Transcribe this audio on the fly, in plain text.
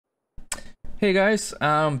Hey guys,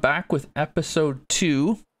 I'm back with episode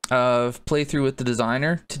 2 of Playthrough with the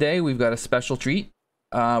Designer. Today we've got a special treat.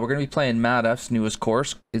 We're going to be playing Matt F's newest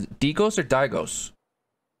course. Is it Dygos or Dygos?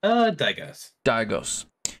 Dygos. Dygos.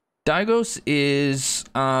 Dygos is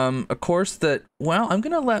a course that, well, I'm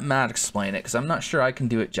going to let Matt explain it because I'm not sure I can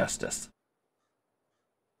do it justice.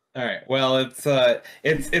 All right. Well,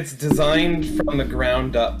 it's designed from the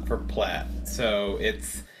ground up for Plat. So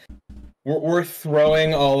we're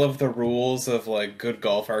throwing all of the rules of like good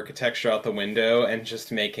golf architecture out the window and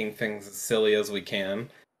just making things as silly as we can.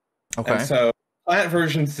 Okay. And so Plat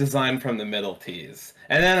version's designed from the middle tees.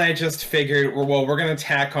 And then I just figured, well, we're going to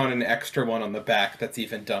tack on an extra one on the back that's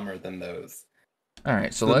even dumber than those. All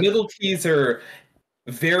right. So The middle tees are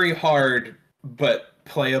very hard, but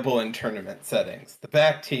playable in tournament settings. The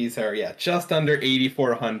back tees are just under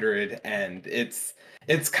 8,400, and it's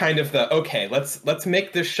kind of the okay. Let's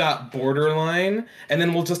make this shot borderline, and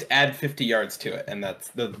then we'll just add 50 yards to it, and that's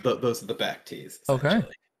those are the back tees. Okay.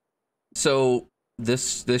 So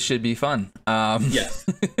this should be fun. Yes.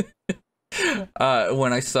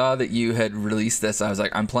 When I saw that you had released this, I was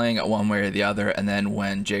like, I'm playing it one way or the other. And then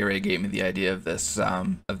when J Ray gave me the idea of this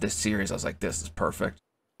series, I was like, this is perfect.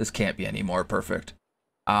 This can't be any more perfect.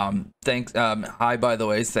 Thanks. Hi, by the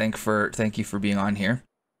way, thank you for being on here.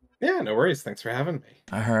 Yeah, no worries. Thanks for having me.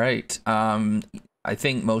 All right. I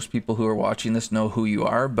think most people who are watching this know who you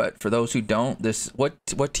are, but for those who don't,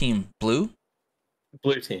 what team? Blue?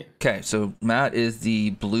 Blue team. Okay, so Matt is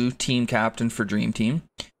the blue team captain for Dream Team.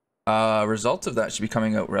 Results of that should be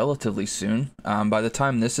coming out relatively soon. By the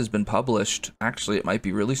time this has been published, actually, it might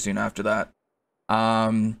be really soon after that.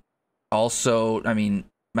 Also, I mean,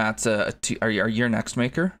 Matt's are you a next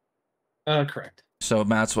maker? Correct. So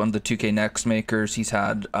Matt's one of the 2K next makers. He's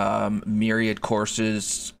had myriad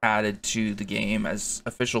courses added to the game as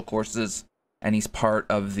official courses, and he's part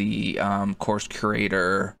of the course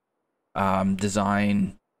curator,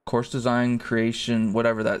 course design creation,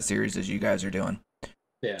 whatever that series is you guys are doing.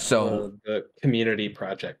 Yeah. So the community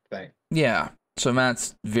project thing. Yeah. So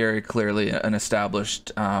Matt's very clearly an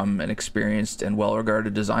established, and experienced and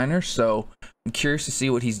well-regarded designer. So I'm curious to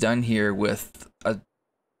see what he's done here with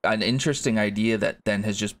an interesting idea that then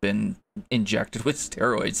has just been injected with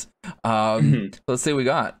steroids. Let's see what we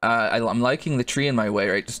got. I'm liking the tree in my way,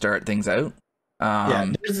 right, to start things out.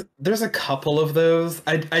 Yeah, there's a couple of those.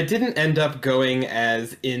 I didn't end up going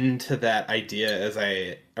as into that idea as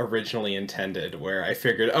I originally intended, where I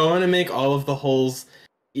figured, oh, I want to make all of the holes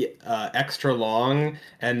extra long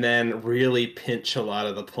and then really pinch a lot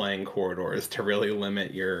of the playing corridors to really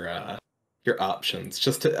limit your options,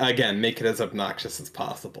 just to again make it as obnoxious as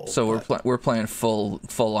possible. So we're playing full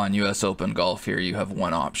on US Open golf here. You have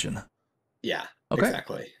one option. Yeah. Okay.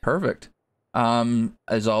 Exactly. Perfect.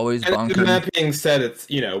 As always, bunker. That being said, it's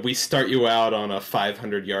we start you out on a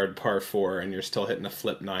 500-yard par 4 and you're still hitting a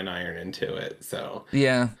flip 9-iron into it. So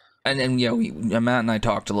yeah. And yeah, Matt and I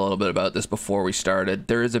talked a little bit about this before we started.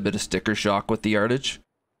 There is a bit of sticker shock with the yardage.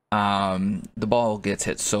 The ball gets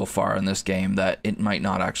hit so far in this game that it might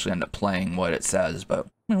not actually end up playing what it says, but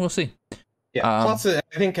we'll see. Yeah, plus I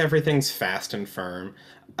think everything's fast and firm.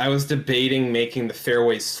 I was debating making the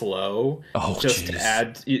fairway slow, to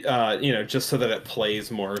add, just so that it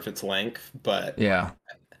plays more of its length. But yeah,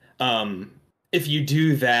 if you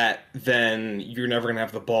do that, then you're never gonna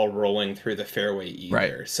have the ball rolling through the fairway either.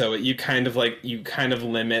 Right. So you kind of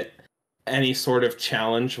limit any sort of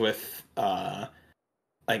challenge with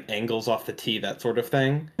like angles off the tee, that sort of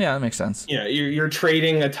thing. Yeah, that makes sense. You're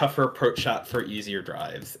trading a tougher approach shot for easier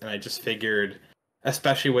drives, and I just figured,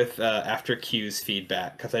 especially with after Q's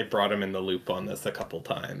feedback, because I brought him in the loop on this a couple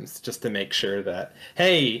times, just to make sure that,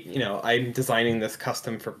 hey, I'm designing this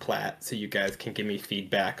custom for Plat, so you guys can give me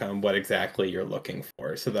feedback on what exactly you're looking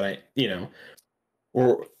for, so that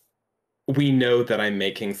or we know that I'm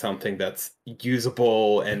making something that's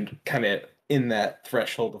usable and kind of in that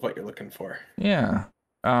threshold of what you're looking for. Yeah.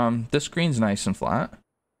 This screen's nice and flat.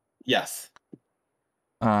 Yes.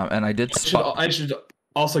 And I did I should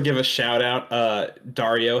also give a shout out.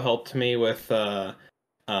 Dario helped me with a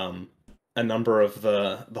number of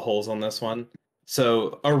the holes on this one.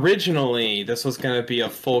 So originally this was going to be a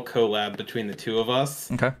full collab between the two of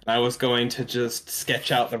us. Okay. I was going to just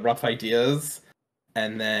sketch out the rough ideas,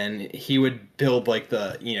 and then he would build like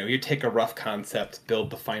you'd take a rough concept,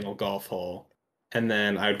 build the final golf hole, and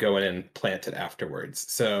then I would go in and plant it afterwards.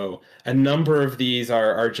 So a number of these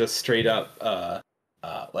are just straight up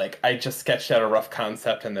like I just sketched out a rough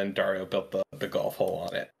concept and then Dario built the golf hole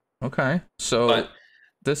on it. Okay. So but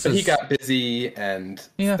he got busy and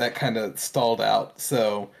that kind of stalled out.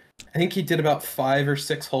 So I think he did about 5 or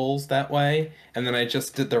 6 holes that way, and then I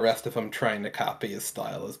just did the rest of them trying to copy his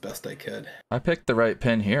style as best I could. I picked the right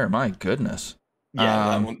pin here. My goodness.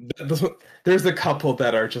 Yeah, that one. There's a couple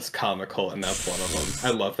that are just comical, and that's one of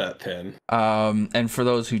them. I love that pin. And for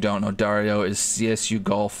those who don't know, Dario is CSU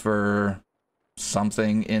golfer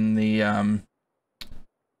something in the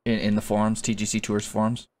in the forums, TGCTours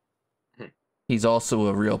forums. He's also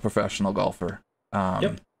a real professional golfer.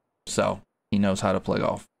 Yep. So he knows how to play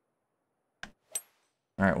golf.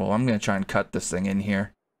 All right, well, I'm going to try and cut this thing in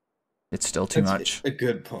here. It's still too much. A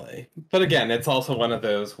good play. But again, it's also one of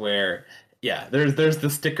those where, yeah, there's the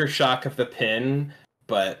sticker shock of the pin,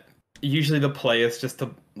 but usually the play is just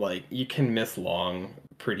like, you can miss long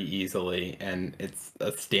pretty easily, and it's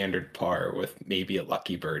a standard par with maybe a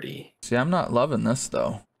lucky birdie. See, I'm not loving this,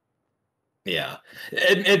 though. Yeah.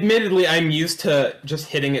 Admittedly, I'm used to just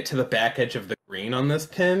hitting it to the back edge of the green on this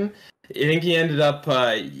pin. I think you ended up,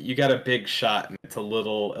 you got a big shot, and it's a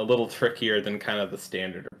little trickier than kind of the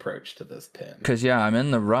standard approach to this pin. Because, yeah, I'm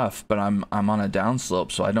in the rough, but I'm on a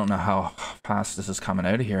downslope, so I don't know how fast this is coming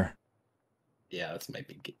out of here. Yeah, this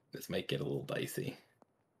might get a little dicey.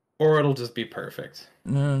 Or it'll just be perfect.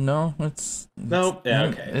 No, it's... Nope, yeah,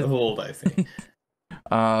 okay, it's a little dicey.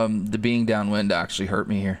 The being downwind actually hurt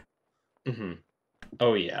me here. Mm-hmm.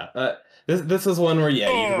 Oh, yeah. This is one where, yeah,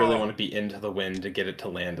 you really want to be into the wind to get it to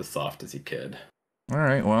land as soft as you could. All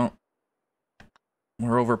right, well,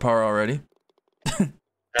 we're over par already.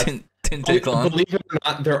 Didn't take long. Believe it or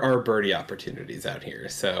not, there are birdie opportunities out here,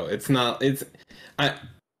 so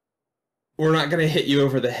we're not gonna hit you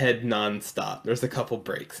over the head nonstop. There's a couple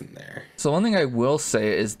breaks in there. So one thing I will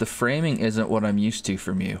say is the framing isn't what I'm used to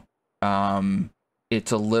from you.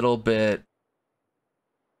 It's a little bit.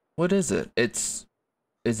 What is it?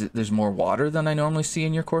 There's more water than I normally see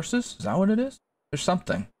in your courses? Is that what it is? There's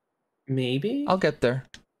something. Maybe? I'll get there.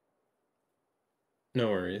 No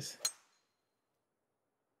worries.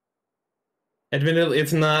 Admittedly,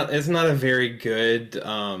 it's not a very good,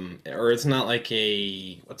 or it's not like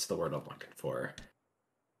a, what's the word I'm looking for?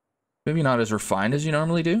 Maybe not as refined as you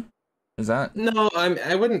normally do? Is that? No,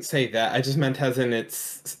 I wouldn't say that. I just meant as in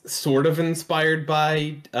it's sort of inspired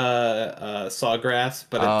by Sawgrass,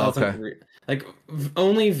 but it doesn't like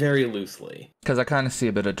only very loosely. Because I kind of see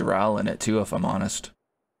a bit of Doral in it too, if I'm honest.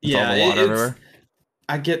 With yeah, all the water everywhere.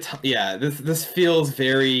 I get yeah. This feels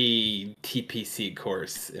very TPC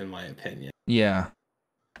course in my opinion. Yeah,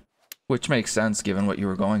 which makes sense given what you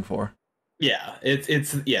were going for. Yeah,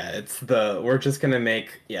 it's we're just gonna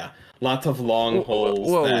make lots of long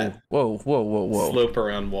holes that slope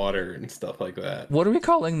around water and stuff like that. What are we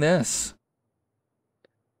calling this?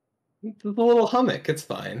 The little hummock. It's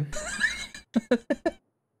fine.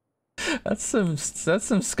 That's some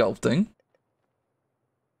sculpting.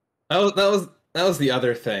 That was the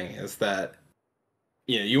other thing, is that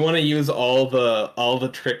you want to use all the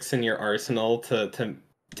tricks in your arsenal to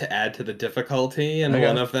add to the difficulty, and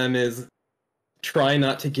one of them is try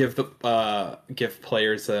not to give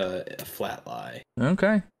players a flat lie.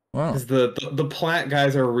 Okay. Wow. Because the plat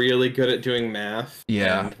guys are really good at doing math.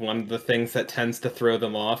 Yeah. And one of the things that tends to throw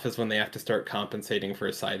them off is when they have to start compensating for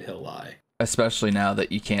a side hill lie. Especially now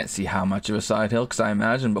that you can't see how much of a side hill, because I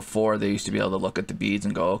imagine before they used to be able to look at the beads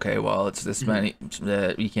and go, okay, well, it's this many.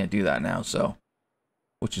 You can't do that now, so,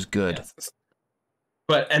 which is good. Yes.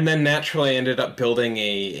 And then naturally I ended up building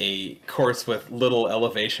a course with little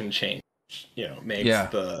elevation change. Makes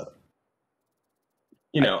the.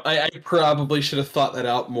 I probably should have thought that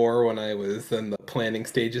out more when I was in the planning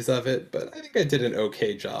stages of it, but I think I did an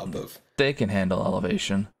okay job of. They can handle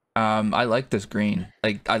elevation. I like this green.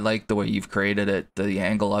 I like the way you've created it, the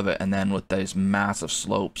angle of it, and then with those massive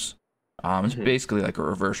slopes. It's basically like a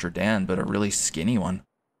reverse Jordan, but a really skinny one.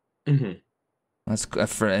 That's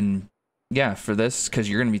for this, because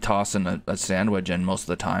you're gonna be tossing a sand wedge in most of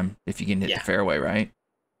the time if you can hit the fairway, right?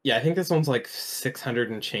 Yeah, I think this one's like 600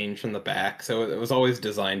 and change from the back, so it was always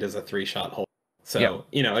designed as a 3-shot hole. So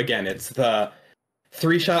again, it's the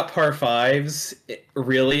 3-shot par 5s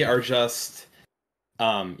really are just.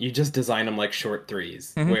 You just design them like short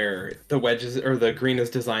threes, where the wedges or the green is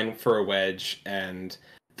designed for a wedge, and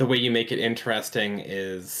the way you make it interesting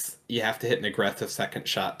is you have to hit an aggressive second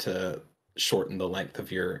shot to shorten the length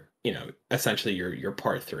of your, essentially your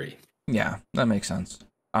par 3. Yeah, that makes sense.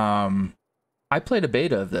 I played a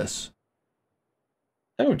beta of this.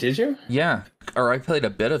 Oh, did you? Yeah, or I played a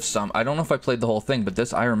bit of some. I don't know if I played the whole thing,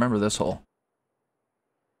 but I remember this hole.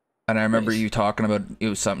 And I remember you talking about it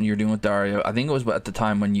was something you were doing with Dario. I think it was at the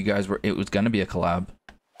time when you guys it was going to be a collab.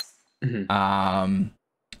 Because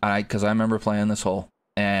I remember playing this hole.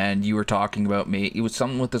 and you were talking about it was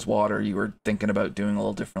something with this water you were thinking about doing a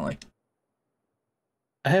little differently.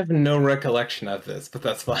 I have no recollection of this, but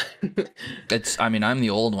that's fine. I mean, I'm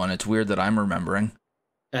the old one. It's weird that I'm remembering.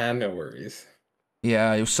 No worries.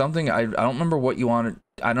 Yeah, it was something, I don't remember what you wanted.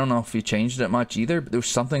 I don't know if you changed it much either, but there was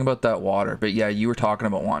something about that water. But yeah, you were talking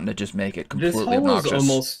about wanting to just make it completely obnoxious. This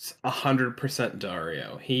hole was almost 100%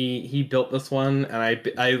 Dario. He built this one, and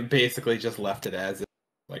I basically just left it as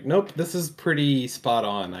like, nope, this is pretty spot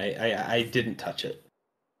on. I didn't touch it.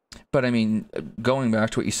 But I mean, going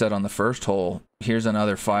back to what you said on the first hole, here's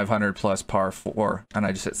another 500 plus par 4, and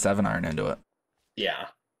I just hit 7-iron into it. Yeah.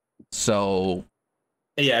 So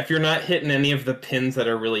yeah, if you're not hitting any of the pins that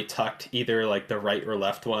are really tucked, either like the right or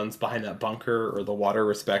left ones behind that bunker or the water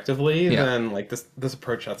respectively, then like this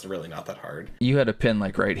approach shot's really not that hard. You had a pin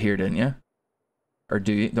like right here, didn't you? Or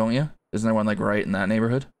don't you? Isn't there one like right in that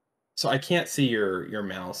neighborhood? So I can't see your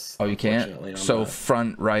mouse. Oh, you can't? So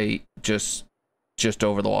front right, just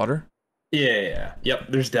over the water? Yeah. Yep,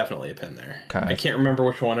 there's definitely a pin there. Okay. I can't remember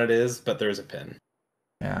which one it is, but there's a pin.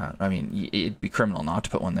 Yeah, I mean, it'd be criminal not to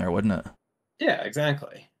put one there, wouldn't it? Yeah,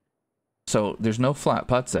 exactly. So there's no flat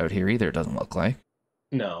putts out here either, it doesn't look like.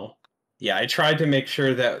 No. Yeah, I tried to make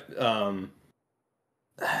sure that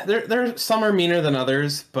there some are meaner than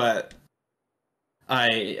others, but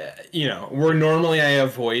where normally I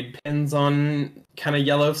avoid pins on kind of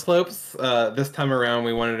yellow slopes, this time around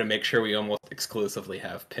we wanted to make sure we almost exclusively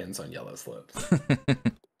have pins on yellow slopes.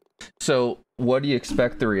 So what do you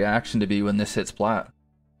expect the reaction to be when this hits plat?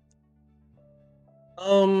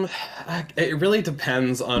 It really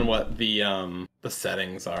depends on what the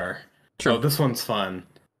settings are. Sure. Oh, this one's fun.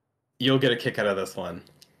 You'll get a kick out of this one.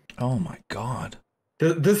 Oh my god.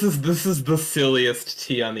 This is the silliest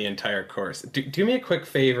tee on the entire course. Do me a quick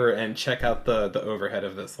favor and check out the overhead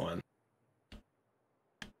of this one.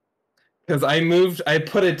 Because I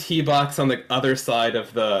put a tee box on the other side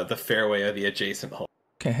of the fairway of the adjacent hole.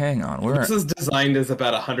 Okay, hang on. This is designed as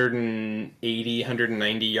about 180,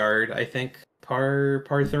 190 yard, I think, par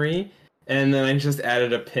 3. And then I just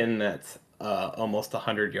added a pin that's almost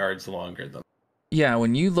 100 yards longer than. Yeah,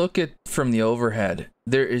 when you look at from the overhead,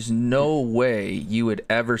 there is no way you would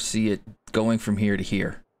ever see it going from here to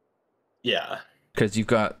here. Yeah. Because you've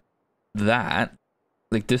got that.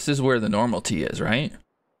 Like, this is where the normal tee is, right?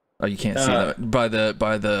 Oh, you can't see that by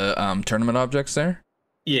the tournament objects there?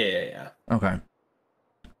 Yeah. Okay.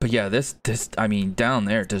 But yeah, this I mean, down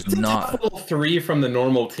there does not. It's a 3 from the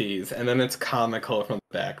normal tees, and then it's comical from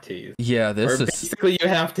the back tees. Yeah, this is basically you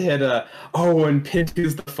have to hit and pin 2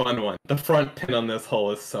 is the fun one. The front pin on this hole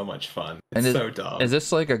is so much fun. It's so dumb. Is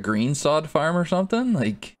this like a green sod farm or something?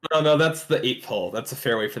 Like no, that's the 8th hole. That's a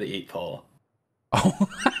fairway for the 8th hole. Oh.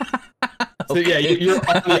 So yeah, you're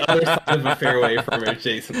on the other side of the fairway from your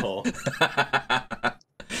adjacent hole.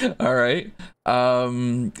 All right.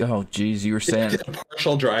 Oh geez, you were saying a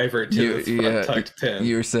partial driver to this front tucked pin.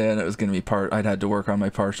 You were saying it was going to be I'd had to work on my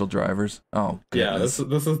partial drivers. Oh goodness. Yeah,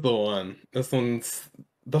 this is the one. This one's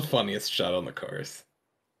the funniest shot on the course.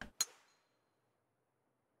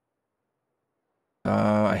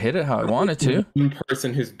 I hit it how I wanted to. One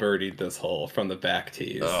person who's birdied this hole from the back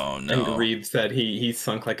tees. Oh no! And Reed said he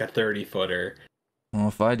sunk like a 30-footer. Well,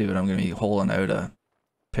 if I do it, I'm going to be holing out a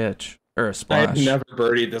pitch. Or a splash. I've never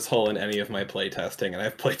birdied this hole in any of my play testing, and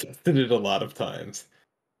I've play tested it a lot of times.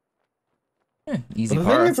 Easy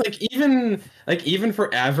par. The thing is, even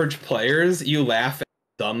for average players, you laugh at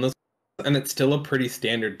how dumb this, and it's still a pretty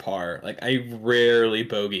standard par. Like, I rarely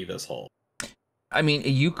bogey this hole. I mean,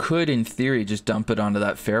 you could, in theory, just dump it onto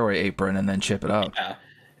that fairway apron and then chip it up.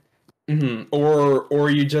 Yeah. Or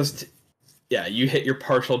you just. Yeah, you hit your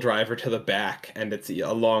partial driver to the back, and it's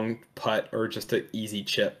a long putt or just an easy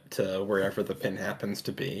chip to wherever the pin happens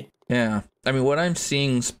to be. Yeah, I mean, what I'm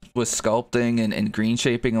seeing with sculpting and green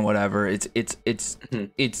shaping and whatever, it's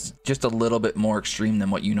just a little bit more extreme than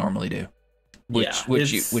what you normally do,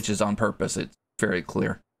 which is on purpose. It's very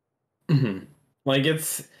clear. Like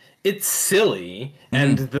it's silly,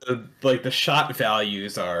 and the shot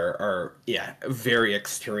values are very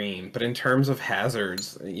extreme. But in terms of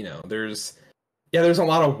hazards, there's a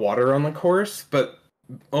lot of water on the course, but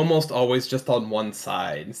almost always just on one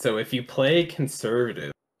side. So if you play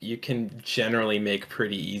conservative, you can generally make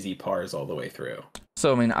pretty easy pars all the way through.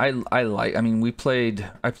 So I mean, I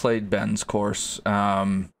played Ben's course.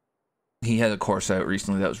 He had a course out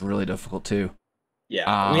recently that was really difficult too.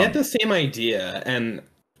 Yeah, we had the same idea and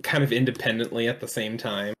kind of independently at the same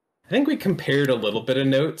time. I think we compared a little bit of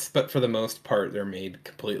notes, but for the most part, they're made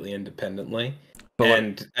completely independently.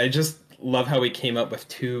 I just love how we came up with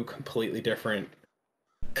 2 completely different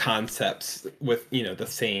concepts with the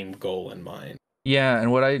same goal in mind. Yeah,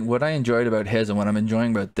 and what I enjoyed about his and what I'm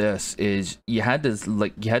enjoying about this is you had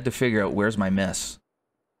to figure out where's my miss,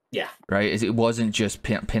 Yeah. right? It wasn't just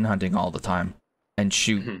pin hunting all the time and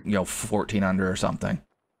shoot, Mhm. 14 under or something.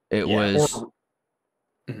 It Yeah. was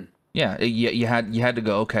Mhm. yeah, you had to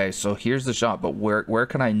go, okay, so here's the shot, but where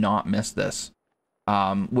can I not miss this?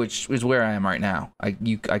 Which is where I am right now. I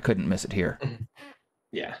couldn't miss it here. Mhm.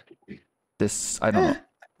 Yeah. This I don't know.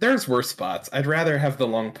 There's worse spots. I'd rather have the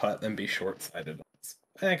long putt than be short-sighted.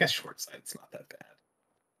 I guess short-sighted's not that bad.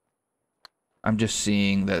 I'm just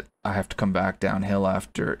seeing that I have to come back downhill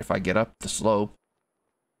after if I get up the slope.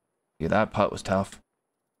 Yeah, that putt was tough.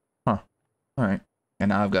 Huh. All right. And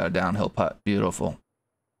now I've got a downhill putt. Beautiful.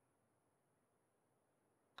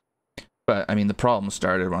 But I mean, the problem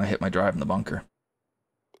started when I hit my drive in the bunker.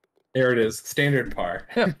 There it is. Standard par.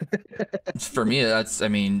 Yep. For me, I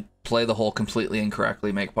mean, play the hole completely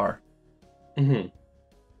incorrectly, make par. Mm-hmm.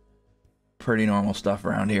 Pretty normal stuff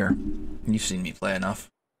around here. You've seen me play enough.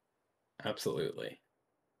 Absolutely.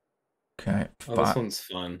 Okay. Oh, this one's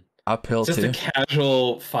fun. Uphill It's just too. a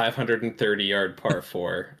casual 530-yard par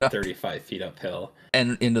 4, 35 feet uphill.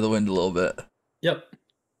 And into the wind a little bit. Yep.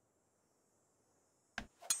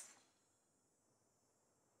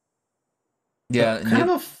 Yeah. So, kind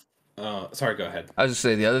of sorry, go ahead. I was just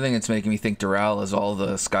say the other thing that's making me think Doral is all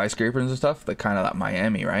the skyscrapers and stuff. That kind of that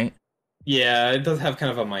Miami, right? Yeah, it does have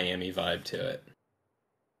kind of a Miami vibe to it.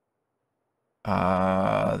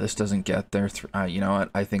 This doesn't get there. You know what?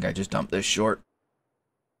 I think I just dumped this short.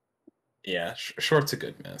 Yeah, short's a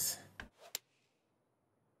good miss.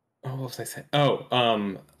 Oh, what was I saying?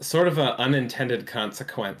 Oh, sort of an unintended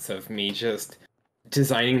consequence of me just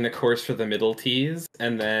designing the course for the middle tees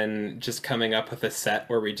and then just coming up with a set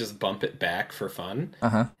where we just bump it back for fun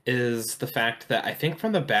is the fact that I think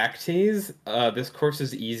from the back tees, this course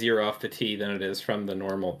is easier off the tee than it is from the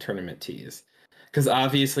normal tournament tees. Because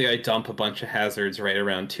obviously I dump a bunch of hazards right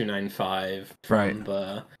around 295 from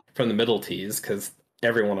the middle tees because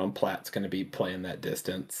everyone on Plat's going to be playing that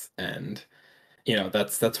distance, and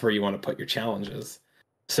that's where you want to put your challenges.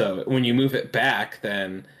 So when you move it back,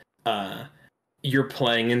 then you're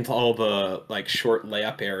playing into all the like short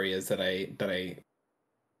layup areas that I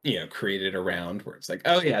created around where it's like,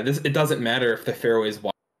 oh yeah, it doesn't matter if the fairway's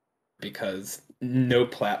wide because no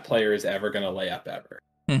Plat player is ever going to lay up ever.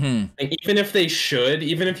 Mm-hmm. Like, even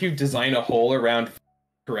if you design a hole around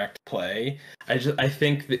correct play, I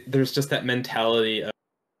think that there's just that mentality of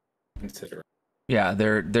considering. Yeah,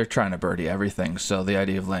 they're trying to birdie everything, so the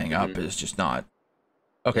idea of laying up is just not.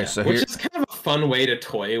 Okay, so which is kind of a fun way to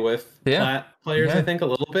toy with Plat players, I think, a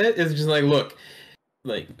little bit, is just like, look,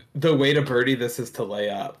 like the way to birdie this is to lay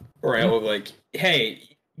up. Or I will like, hey,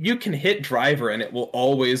 you can hit driver and it will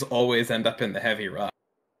always end up in the heavy rough.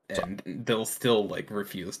 And they'll still like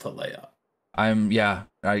refuse to lay up. I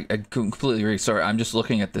completely agree. Sorry, I'm just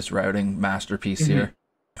looking at this routing masterpiece here.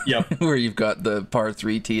 Yep. Where you've got the par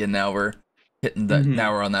 3 tee and now we're hitting that.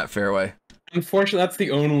 Now we're on that fairway.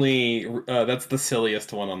 Unfortunately, that's the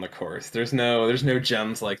silliest one on the course. There's no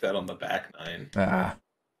gems like that on the back nine.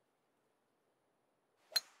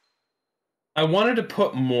 I wanted to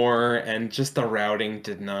put more, and just the routing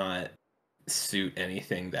did not suit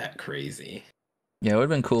anything that crazy. Yeah, it would have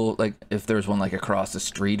been cool, like if there was one like across the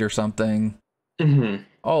street or something.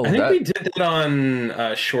 Oh, I think we did that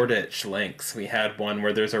on Shoreditch Links. We had one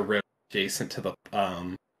where there's a road adjacent to the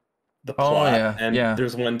plot, and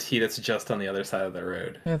there's one tee that's just on the other side of the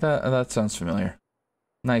road. Yeah, that sounds familiar.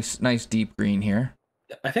 Nice deep green here.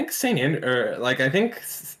 I think I think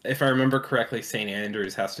if I remember correctly, St.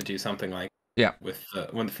 Andrews has to do something like with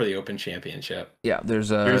one for the Open Championship. Yeah,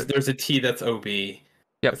 there's a tee that's OB. Yep,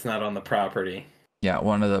 it's not on the property. Yeah,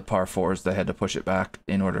 one of the par 4s, they had to push it back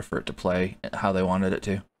in order for it to play how they wanted it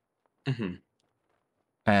to.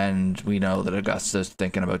 And we know that Augusta's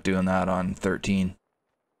thinking about doing that on 13.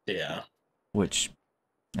 Yeah. Which,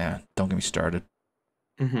 don't get me started.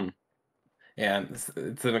 Yeah,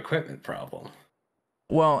 it's an equipment problem.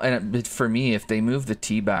 Well, and for me, if they move the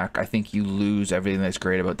tee back, I think you lose everything that's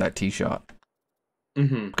great about that tee shot.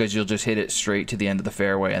 Because you'll just hit it straight to the end of the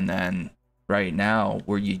fairway, and then right now,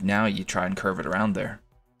 you try and curve it around there.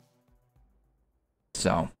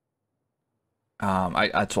 So,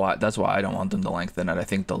 that's why I don't want them to lengthen it. I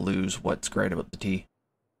think they'll lose what's great about the tee.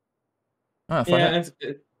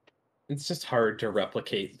 It's just hard to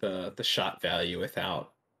replicate the shot value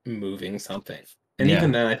without moving something. And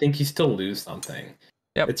even then, I think you still lose something.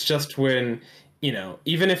 Yep. It's just when,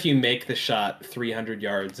 even if you make the shot 300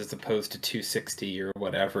 yards as opposed to 260 or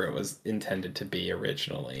whatever it was intended to be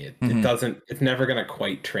originally, it's never going to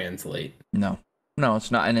quite translate. No, No,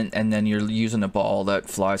 it's not. And then you're using a ball that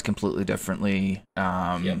flies completely differently.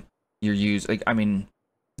 Yep. You're like, I mean,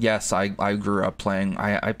 yes, I grew up playing.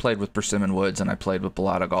 I played with Persimmon Woods and I played with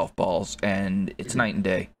Balata golf balls, and it's night and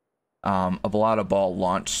day. A Balata ball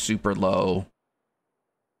launched super low,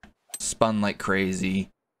 spun like crazy,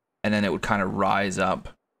 and then it would kind of rise up,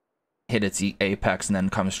 hit its apex, and then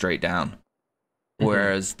come straight down.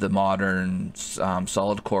 Whereas the modern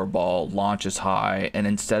solid core ball launches high, and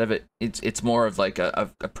instead of it's more of like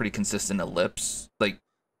a pretty consistent ellipse. Like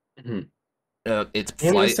its I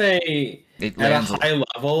flight. would say It at a lands. high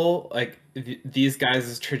level, like these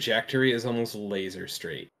guys' trajectory is almost laser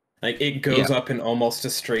straight. Like it goes up in almost a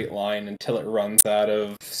straight line until it runs out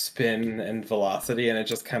of spin and velocity, and it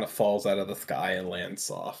just kind of falls out of the sky and lands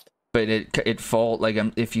soft. But it fall like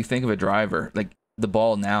if you think of a driver, like the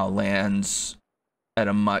ball now lands at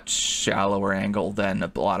a much shallower angle than a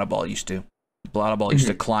Balata ball used to. A Balata ball used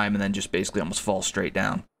to climb and then just basically almost fall straight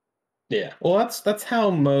down. Yeah, well, that's how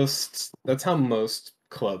most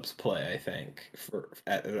clubs play, I think,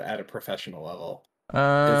 at a professional level.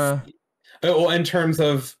 Well, in terms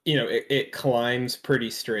of, you know, it climbs pretty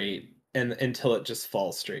straight and until it just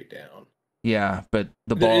falls straight down. Yeah, but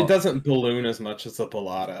the ball, it doesn't balloon as much as a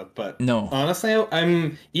Balata, but no. honestly,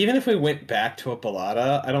 even if we went back to a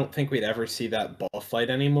Balata, I don't think we'd ever see that ball flight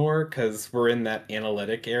anymore because we're in that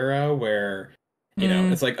analytic era where, you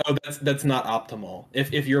know, it's like, oh, that's not optimal.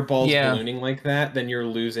 If your ball's ballooning like that, then you're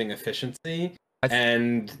losing efficiency,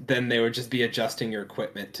 and then they would just be adjusting your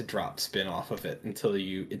equipment to drop spin off of it until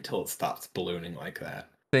it stops ballooning like that.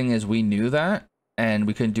 Thing is, we knew that, and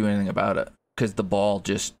we couldn't do anything about it because the ball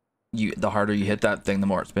just the harder you hit that thing, the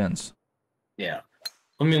more it spins. Yeah,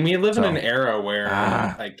 I mean, we live in an era where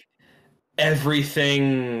like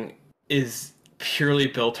everything is purely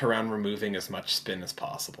built around removing as much spin as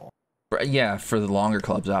possible. Yeah, for the longer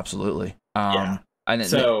clubs, absolutely. Yeah. And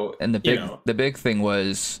the big thing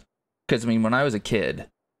was, because I mean, when I was a kid,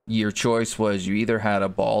 your choice was you either had a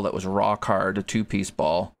ball that was rock hard, a 2-piece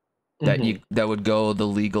ball that would go the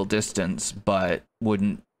legal distance but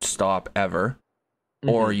wouldn't stop ever,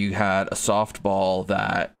 or you had a soft ball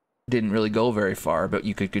that didn't really go very far but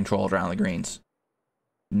you could control it around the greens.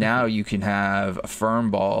 Now you can have a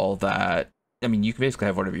firm ball that, I mean, you can basically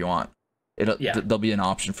have whatever you want. There'll be an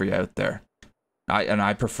option for you out there.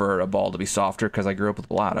 I prefer a ball to be softer because I grew up with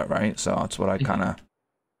Balata, right? So that's what I kind of,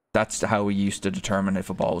 that's how we used to determine if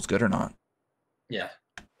a ball was good or not. Yeah.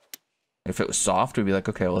 If it was soft, we'd be like,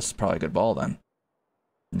 okay, well, this is probably a good ball then.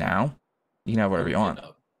 Now, you can have whatever you want.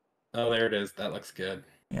 Oh, there it is. That looks good.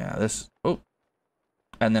 Yeah,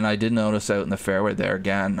 and then I did notice out in the fairway there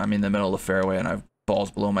again, I'm in the middle of the fairway and I've balls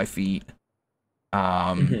below my feet.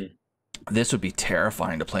 This would be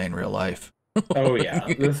terrifying to play in real life. Oh yeah,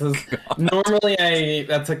 this is normally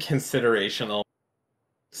that's a consideration.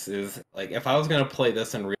 Is like if I was gonna play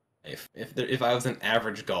this in real life, if I was an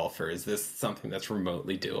average golfer, is this something that's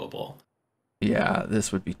remotely doable? Yeah,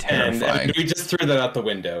 this would be terrifying. And we just threw that out the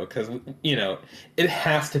window because, you know, it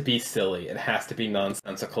has to be silly. It has to be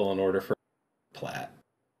nonsensical in order for plat.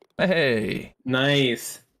 Hey,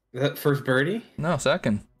 nice. Is that first birdie? No,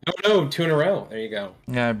 second. Oh no, 2 in a row. There you go.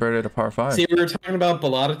 Yeah, I birdied a par 5. See, we were talking about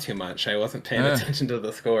Balata too much. I wasn't paying attention to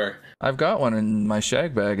the score. I've got one in my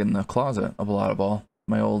shag bag in the closet, a Balata ball.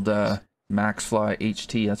 My old Max Fly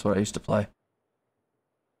HT, that's what I used to play.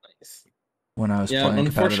 Nice. When I was playing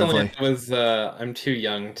unfortunately, competitively. I'm too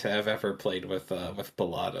young to have ever played with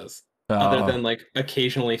Balatas. Other than like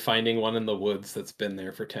occasionally finding one in the woods that's been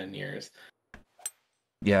there for 10 years.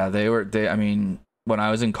 Yeah, I mean, when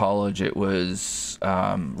I was in college, it was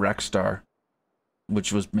Rexstar,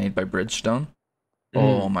 which was made by Bridgestone.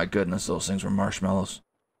 Oh my goodness, those things were marshmallows.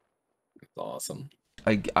 That's awesome.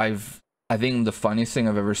 I think the funniest thing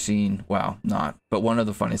I've ever seen, well, not, but one of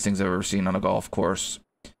the funniest things I've ever seen on a golf course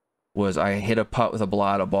was I hit a putt with a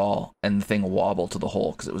Balata ball and the thing wobbled to the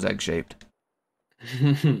hole because it was egg-shaped.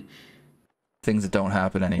 Things that don't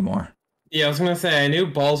happen anymore. Yeah, I was gonna say I knew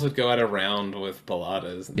balls would go out of round with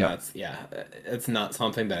Balatas. Yep. It's not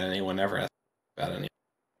something that anyone ever asked about anymore.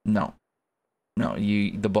 No,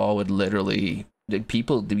 the ball would literally.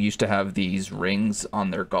 People used to have these rings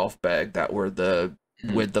on their golf bag that were the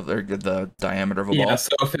width of the diameter of a ball. Yeah,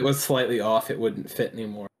 so if it was slightly off, it wouldn't fit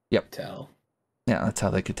anymore. Yep. Tell. Yeah, that's how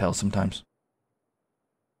they could tell sometimes.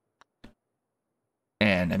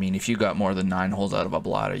 And I mean, if you got more than 9 holes out of a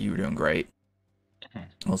Balata, you were doing great.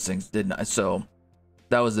 Those things did not. So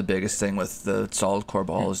that was the biggest thing with the solid core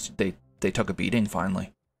balls. They took a beating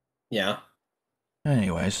finally. Yeah.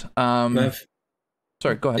 Anyways,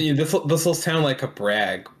 sorry, go ahead. This will sound like a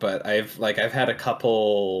brag, but I've had a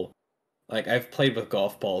couple Like I've played with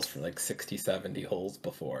golf balls for like 60, 70 holes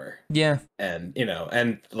before. Yeah. And, you know,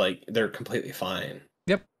 and like they're completely fine.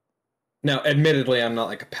 Yep. Now, admittedly, I'm not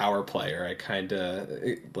like a power player. I kind of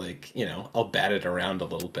like, you know, I'll bat it around a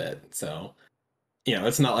little bit. So, you know,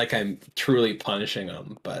 it's not like I'm truly punishing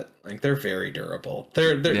them, but like they're very durable.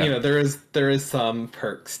 Yeah. You know, there is some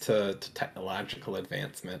perks to technological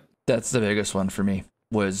advancement. That's the biggest one for me,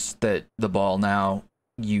 was that the ball now,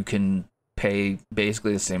 you can pay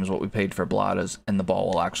basically the same as what we paid for Bladas, and the ball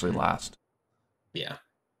will actually last. Yeah.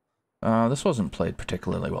 This wasn't played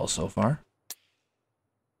particularly well so far.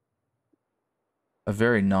 A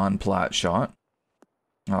very non-plat shot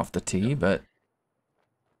off the tee, but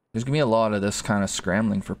there's gonna be a lot of this kind of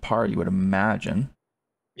scrambling for par, you would imagine.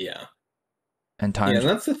 Yeah. And times. Yeah, and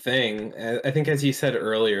that's the thing. I think, as you said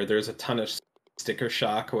earlier, there's a ton of sticker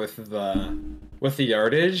shock with the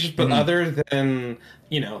yardage, but other than,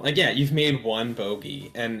 you know, like, yeah, you've made one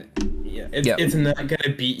bogey, and yeah, it's not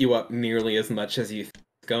gonna beat you up nearly as much as you think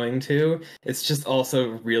it's going to. It's just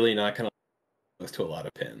also really not gonna close to a lot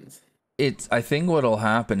of pins. I think what'll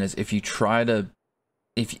happen is if you try to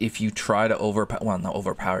overpower, well, not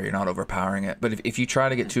overpower, you're not overpowering it, but if you try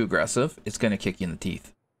to get too aggressive, it's gonna kick you in the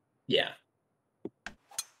teeth. Yeah.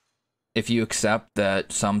 If you accept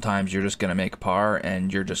that sometimes you're just going to make par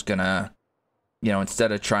and you're just going to, you know,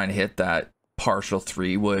 instead of trying to hit that partial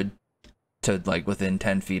 3-wood to like within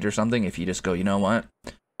 10 feet or something, if you just go, you know what,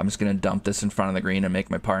 I'm just going to dump this in front of the green and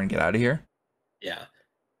make my par and get out of here. Yeah.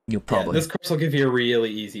 You'll probably. This course will give you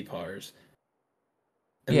really easy pars.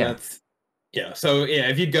 And that's, yeah. So, yeah,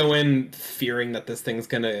 if you go in fearing that this thing's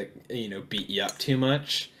going to, you know, beat you up too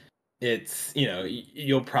much, it's, you know,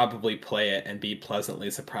 you'll probably play it and be pleasantly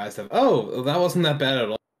surprised of, oh, that wasn't that bad at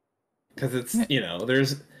all. Because it's, you know,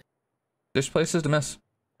 there's places to miss.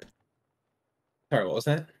 Sorry, what was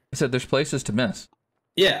that? I said there's places to miss.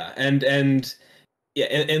 Yeah, and yeah,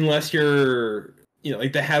 unless you're, you know,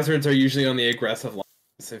 like the hazards are usually on the aggressive line.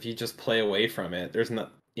 So if you just play away from it, there's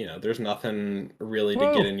not, you know, there's nothing really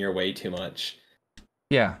to get in your way too much.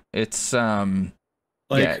 Yeah, it's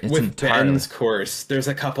like, yeah, it's with Ben's course, there's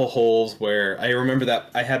a couple holes where I remember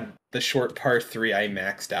that I had the short par 3 I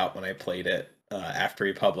maxed out when I played it after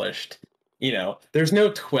he published. You know, there's no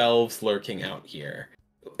 12s lurking out here.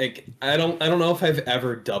 Like, I don't know if I've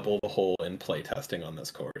ever doubled a hole in play testing on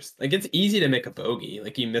this course. Like, it's easy to make a bogey.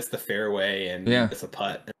 Like, you miss the fairway and you miss a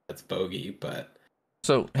putt, and that's bogey. But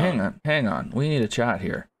so hang on, we need a chat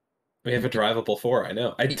here. We have a drivable 4, I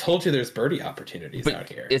know. I told you there's birdie opportunities out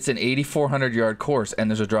here. It's an 8,400 yard course and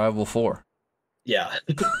there's a drivable 4. Yeah.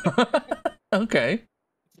 Okay.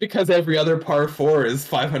 Because every other par 4 is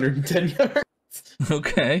 510 yards.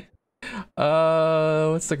 Okay.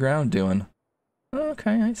 What's the ground doing?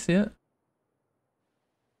 Okay, I see it.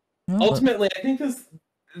 Well, ultimately, I think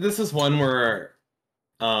this is one where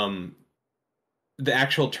the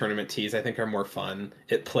actual tournament tees, I think, are more fun.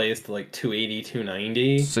 It plays to like 280,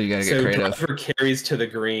 290. So you gotta get creative. Driver carries to the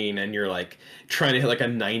green, and you're like trying to hit like a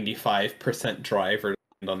 95% driver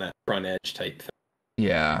on that front edge type thing.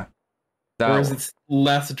 Yeah. Whereas it's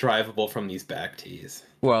less drivable from these back tees.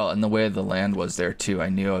 Well, and the way the land was there too, I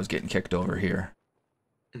knew I was getting kicked over here.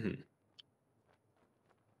 Mm-hmm.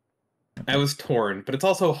 I was torn, but it's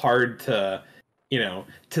also hard to, you know,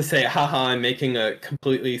 to say, haha, I'm making a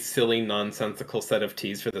completely silly, nonsensical set of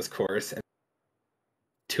tees for this course, and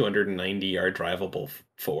 290-yard drivable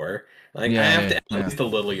 4. Like, I have to add at least a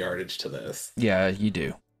little yardage to this. Yeah, you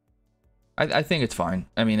do. I think it's fine.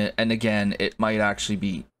 I mean, and again, it might actually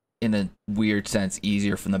be, in a weird sense,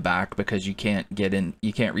 easier from the back because you can't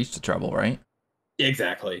reach the treble, right?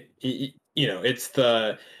 Exactly. You know, it's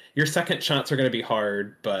your second shots are going to be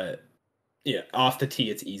hard, but yeah, off the tee,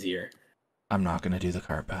 it's easier. I'm not going to do the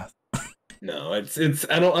cart path. No, it's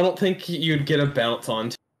I don't think you'd get a bounce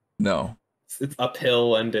on. No. It's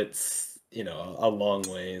uphill and it's, you know, a long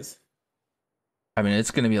ways. I mean,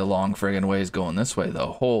 it's going to be a long friggin' ways going this way,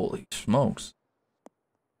 though. Holy smokes.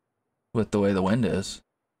 With the way the wind is.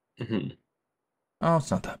 Mm-hmm. Oh,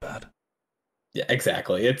 it's not that bad. Yeah,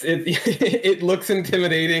 exactly. It looks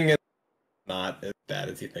intimidating and not as bad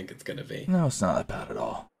as you think it's going to be. No, it's not that bad at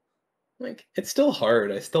all. Like, it's still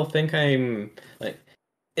hard. I still think I'm, like,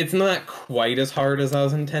 it's not quite as hard as I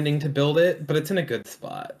was intending to build it, but it's in a good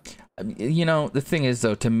spot. You know, the thing is,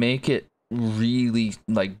 though, to make it really,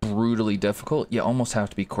 like, brutally difficult, you almost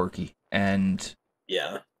have to be quirky. And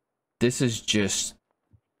yeah, this is just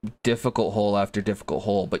difficult hole after difficult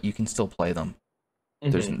hole, but you can still play them.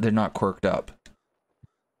 Mm-hmm. They're not quirked up,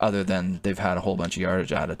 other than they've had a whole bunch of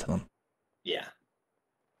yardage added to them. Yeah.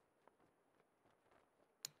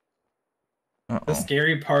 Uh-oh. The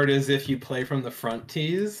scary part is if you play from the front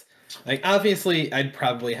tees, Like, obviously, I'd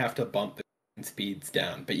probably have to bump the speeds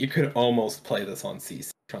down, but you could almost play this on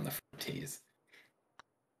CC from the front tees.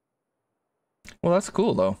 Well, that's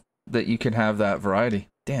cool though that you can have that variety.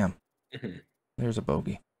 Damn, there's a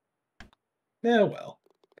bogey. Yeah, well,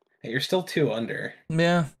 you're still 2 under.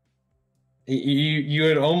 Yeah. You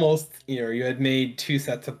had almost, you had made 2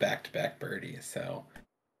 sets of back-to-back birdies, so.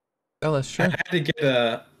 Oh, that's true. I had to get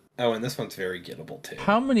a. Oh, and this one's very gettable too.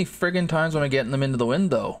 How many friggin' times am I getting them into the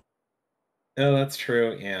wind though? Oh, that's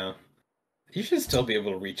true. Yeah, you should still be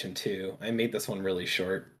able to reach him too. I made this one really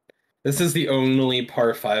short. This is the only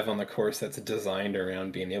par 5 on the course that's designed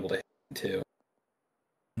around being able to hit him too.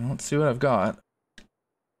 Let's see what I've got.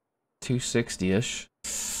 260-ish.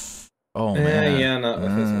 Oh man. Yeah, not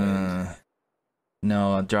with his wind.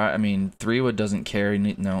 No, I mean 3-wood doesn't carry.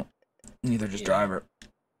 No, neither does driver.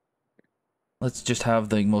 Let's just have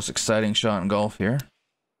the most exciting shot in golf here.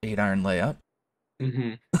 8-iron layup.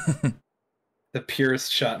 The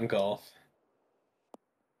purest shot in golf.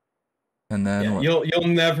 And then you'll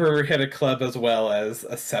never hit a club as well as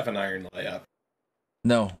a 7-iron layup.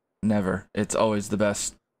 No, never. It's always the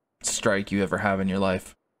best strike you ever have in your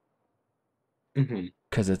life.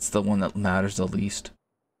 Because it's the one that matters the least.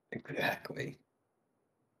 Exactly.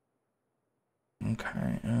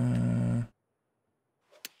 Okay.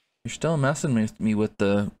 You're still messing with me with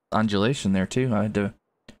the undulation there too. I had to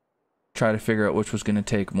try to figure out which was going to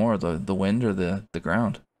take more, the wind or the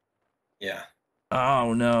ground. Yeah.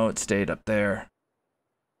 Oh no, it stayed up there.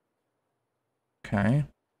 Okay.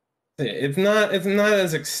 It's not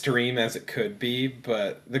as extreme as it could be,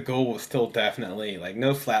 but the goal was still definitely like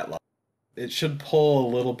no flat line. It should pull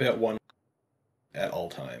a little bit one at all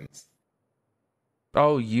times.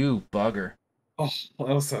 Oh, you bugger. Oh, that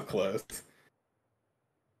was so close.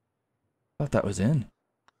 I thought that was in.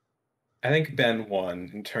 I think Ben won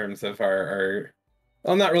in terms of our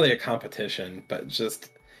well, not really a competition, but just,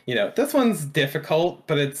 this one's difficult,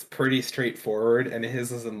 but it's pretty straightforward, and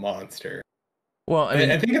his is a monster. Well, I mean,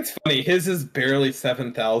 I think it's funny. His is barely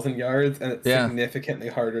 7,000 yards, and it's significantly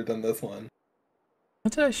harder than this one.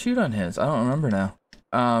 What did I shoot on his? I don't remember now.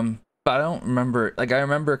 But I don't remember. Like, I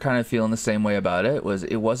remember kind of feeling the same way about it.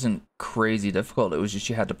 It wasn't crazy difficult. It was just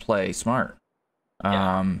you had to play smart.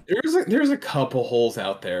 There's a couple holes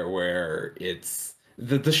out there where it's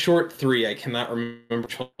the short 3. I cannot remember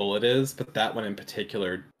which hole it is, but that one in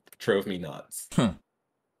particular drove me nuts.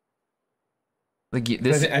 Like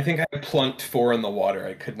this, I think I plunked 4 in the water.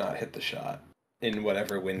 I could not hit the shot in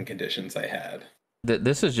whatever wind conditions I had.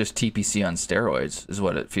 This is just TPC on steroids, is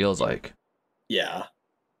what it feels like. Yeah.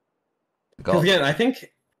 Because again, I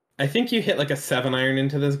think you hit like a 7-iron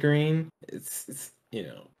into this green. It's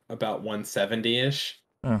about 170-ish.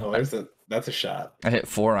 That's a shot. I hit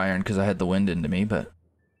 4-iron because I had the wind into me, but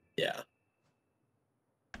yeah.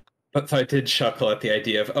 But so I did chuckle at the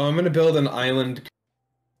idea of, I'm going to build an island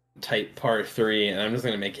type par 3, and I'm just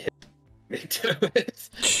going to make it into it.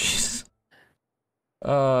 Jeez.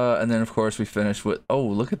 And then of course we finished with,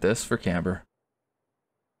 look at this for camber.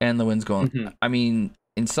 And the wind's going. I mean,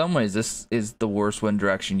 in some ways, this is the worst wind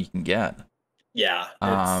direction you can get. Yeah.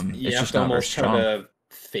 It's just not very strong. Try to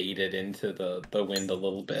fade it into the wind a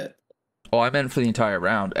little bit. Oh, I meant for the entire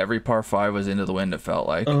round. Every par 5 was into the wind, it felt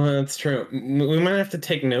like. Oh, that's true. We might have to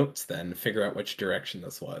take notes then, figure out which direction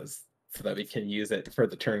this was, so that we can use it for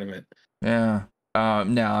the tournament. Yeah.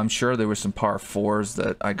 Now, I'm sure there were some par 4s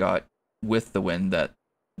that I got with the wind that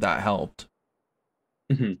helped.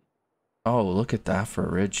 Oh, look at that for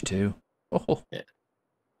a ridge, too. Oh. Yeah.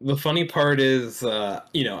 The funny part is, I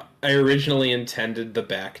originally intended the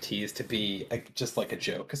back tees to be just like a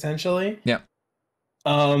joke, essentially. Yeah.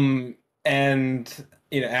 And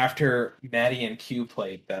after Maddie and Q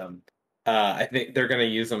played them, I think they're going to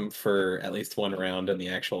use them for at least one round in the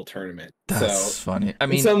actual tournament. That's funny. I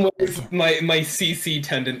mean, in some ways, my CC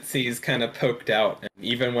tendencies kind of poked out, and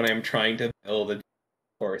even when I'm trying to build a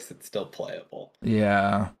course, it's still playable.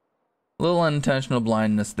 Yeah, a little unintentional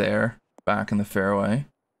blindness there, back in the fairway.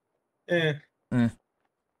 It's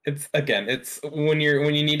when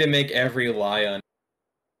you need to make every lie on.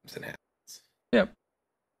 It happens. Yep.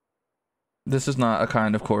 This is not a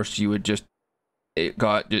kind of course you would just. It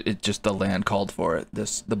just the land called for it.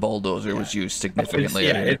 The bulldozer was used significantly.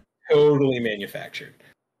 It's totally manufactured.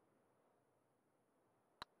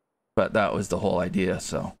 But that was the whole idea.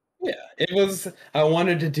 So. Yeah, it was. I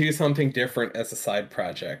wanted to do something different as a side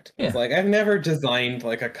project. Yeah. It's like I've never designed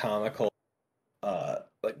like a comical,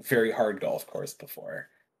 like very hard golf course before.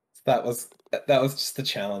 So that was just the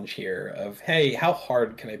challenge here of, hey, how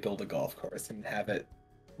hard can I build a golf course and have it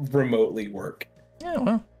remotely work? Yeah,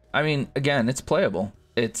 well, I mean, again, it's playable.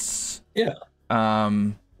 It's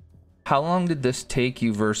How long did this take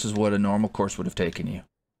you versus what a normal course would have taken you?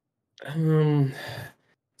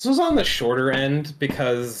 This was on the shorter end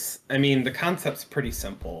because I mean the concept's pretty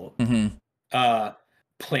simple. Mm-hmm. Uh,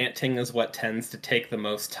 Planting is what tends to take the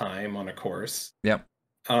most time on a course. Yep.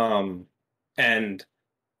 And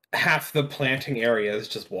half the planting area is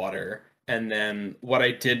just water, and then what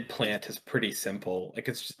I did plant is pretty simple. Like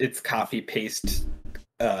it's copy paste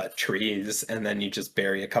trees, and then you just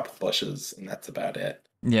bury a couple bushes, and that's about it.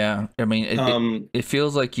 Yeah, I mean, it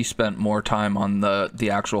feels like you spent more time on the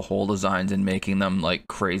actual hole designs and making them like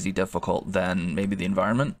crazy difficult than maybe the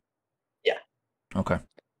environment. Yeah. Okay.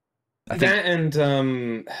 I think That and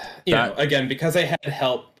you know, again, because I had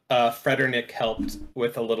help, Frederick helped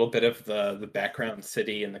with a little bit of the background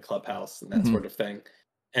city and the clubhouse and that sort of thing,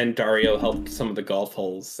 and Dario helped some of the golf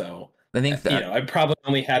holes. So I think that, you know, I probably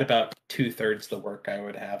only had about 2/3 the work I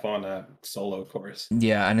would have on a solo course.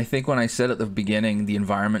 yeah, and I think when I said at the beginning the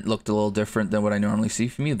environment looked a little different than what I normally see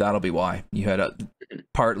from you, that'll be why. You had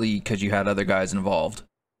partly because you had other guys involved.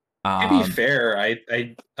 To be fair,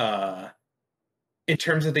 I in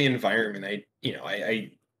terms of the environment,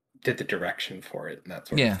 I did the direction for it and that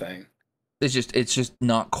sort of thing. It's just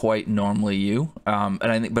not quite normally you. And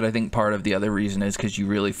I think part of the other reason is because you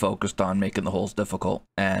really focused on making the holes difficult,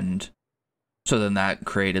 and so then that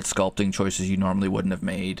created sculpting choices you normally wouldn't have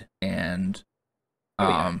made, and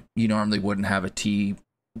you normally wouldn't have a tee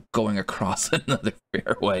going across another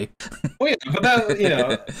fairway. Oh yeah, but that, you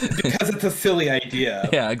know, because it's a silly idea.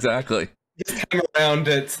 Yeah, exactly. Just came around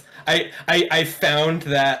it. I found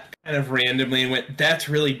that kind of randomly and went, that's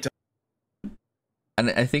really dumb.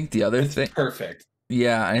 And I think the other thing, perfect.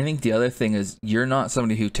 Yeah, I think the other thing is you're not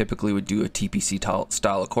somebody who typically would do a TPC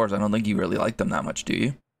style of course. I don't think you really like them that much, do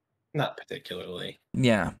you? Not particularly.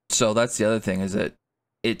 Yeah, so that's the other thing is that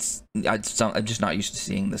I'm just not used to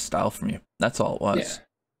seeing this style from you. That's all it was.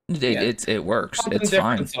 Yeah. It works. Something it's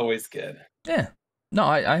fine. It's always good. Yeah. No,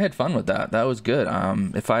 I had fun with that. That was good.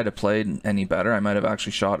 If I had played any better, I might have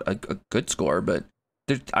actually shot a good score. But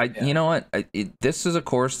you know what? This is a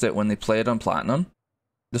course that when they play it on Platinum,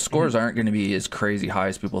 the scores aren't going to be as crazy high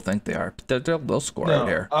as people think they are. But they'll score out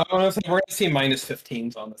here. Honestly, we're going to see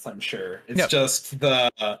 -15s on this, I'm sure. It's just the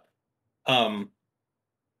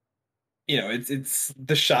you know, it's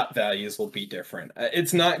the shot values will be different.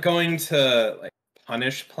 It's not going to like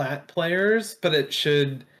punish players, but it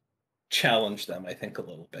should challenge them, I think, a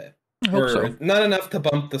little bit. I hope so. Not enough to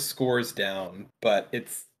bump the scores down, but it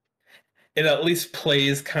at least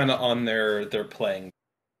plays kind of on their playing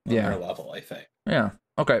on their level, I think. Yeah.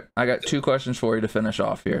 Okay. I got 2 questions for you to finish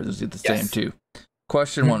off here. This is the same 2.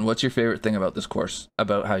 Question 1, what's your favorite thing about this course,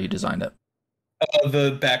 about how you designed it?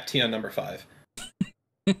 The back tee on number 5.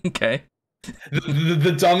 Okay.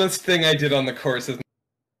 The dumbest thing I did on the course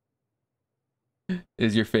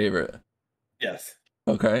is your favorite. Yes.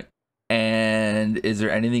 Okay. And is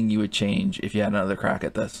there anything you would change if you had another crack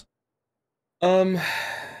at this?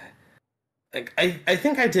 Like I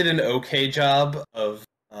think I did an okay job of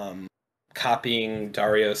copying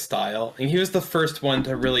Dario's style. And he was the first one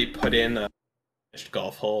to really put in a finished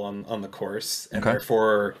golf hole on the course, and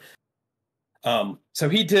therefore so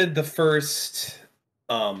he did the first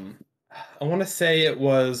I want to say it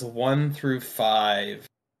was 1 through 5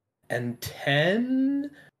 and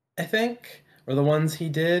 10, I think, were the ones he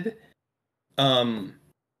did.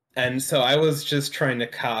 And so I was just trying to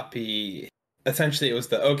copy. Essentially, it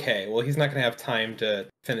was okay, well, he's not going to have time to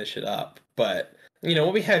finish it up, but you know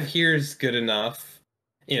what we have here is good enough.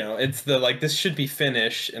 You know, it's this should be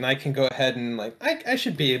finished, and I can go ahead and I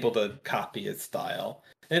should be able to copy his style.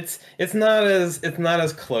 It's not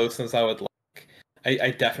as close as I would like.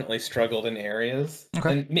 I definitely struggled in areas,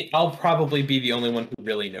 and I'll probably be the only one who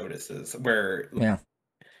really notices where. Yeah.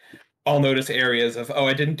 I'll notice areas of,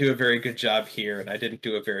 I didn't do a very good job here, and I didn't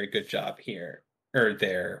do a very good job here or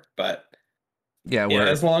there, but yeah,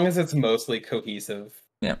 as long as it's mostly cohesive.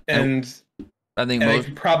 Yeah. And I think I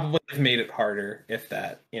probably have made it harder if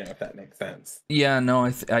that makes sense. Yeah, no,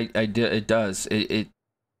 I did. It does.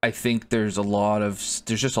 I think there's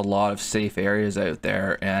just a lot of safe areas out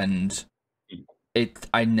there, and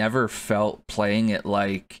I never felt playing it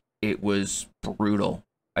like it was brutal.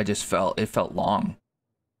 I just felt it felt long.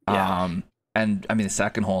 Yeah. And I mean, the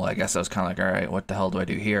second hole, I guess I was kind of like, all right, what the hell do I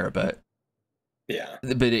do here? But yeah,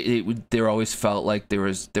 but there always felt like there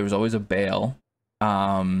was always a bail.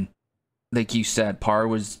 Like you said, par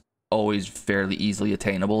was always fairly easily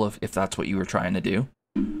attainable if that's what you were trying to do.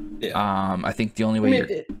 Yeah. I think the only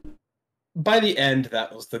way by the end,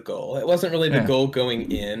 that was the goal. It wasn't really the goal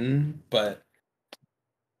going in, but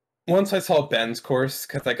once I saw Ben's course,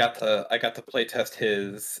 because I got to play test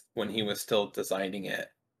his when he was still designing it.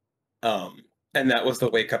 And that was the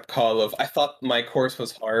wake up call of I thought my course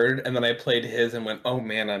was hard, and then I played his and went, oh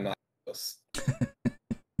man, I'm not close.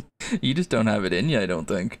 You just don't have it in you, I don't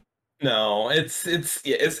think. No,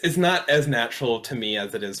 it's not as natural to me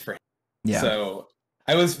as it is for him. Yeah. So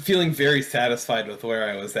I was feeling very satisfied with where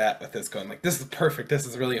I was at with this, going like, this is perfect, this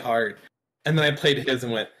is really hard. And then I played his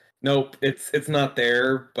and went, nope, it's not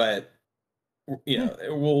there, but you know,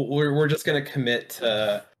 we're just gonna commit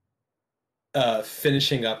to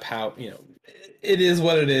finishing up how, you know, it is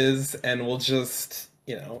what it is, and we'll just,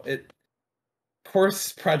 you know,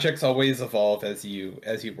 course projects always evolve as you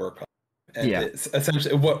work on. And it's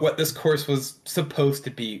essentially what this course was supposed to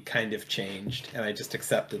be kind of changed, and I just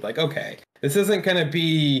accepted, like, okay, this isn't gonna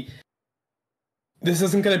be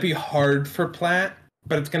hard for Platt,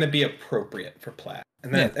 but it's gonna be appropriate for Platt,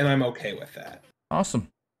 and and I'm okay with that. Awesome.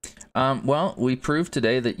 Well, we proved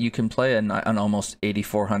today that you can play an almost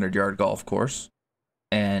 8,400 yard golf course,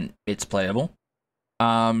 and it's playable.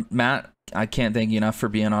 Matt, I can't thank you enough for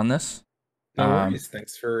being on this. No worries.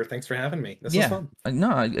 Thanks for having me. This was fun. No,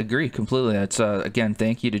 I agree completely. It's again,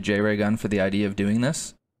 thank you to J-Ray Gunn for the idea of doing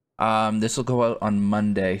this. This will go out on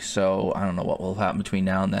Monday, so I don't know what will happen between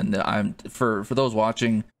now and then. For those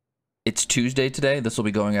watching, it's Tuesday today. This will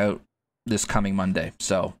be going out this coming Monday,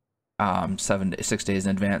 so 6 days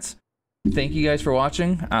in advance. Thank you guys for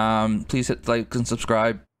watching. Please hit like and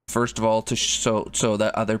subscribe, first of all, to so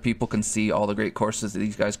that other people can see all the great courses that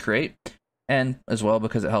these guys create, and as well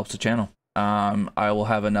because it helps the channel. I will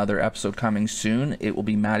have another episode coming soon. It will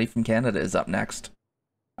be Maddie from Canada is up next.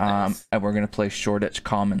 Nice. And we're going to play Shoreditch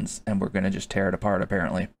Commons, and we're going to just tear it apart,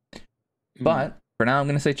 apparently. But for now, I'm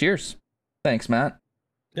going to say cheers. Thanks, Matt.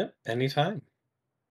 Yep, anytime.